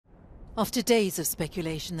After days of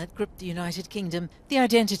speculation that gripped the United Kingdom, the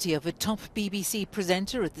identity of a top BBC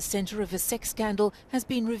presenter at the centre of a sex scandal has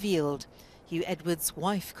been revealed. Huw Edwards'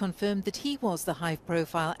 wife confirmed that he was the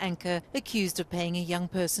high-profile anchor accused of paying a young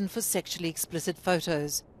person for sexually explicit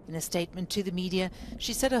photos. In a statement to the media,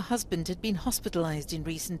 she said her husband had been hospitalised in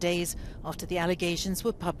recent days after the allegations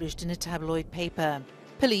were published in a tabloid paper.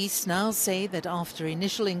 Police now say that after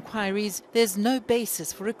initial inquiries, there's no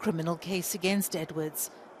basis for a criminal case against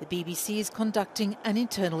Edwards. The BBC is conducting an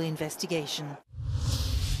internal investigation.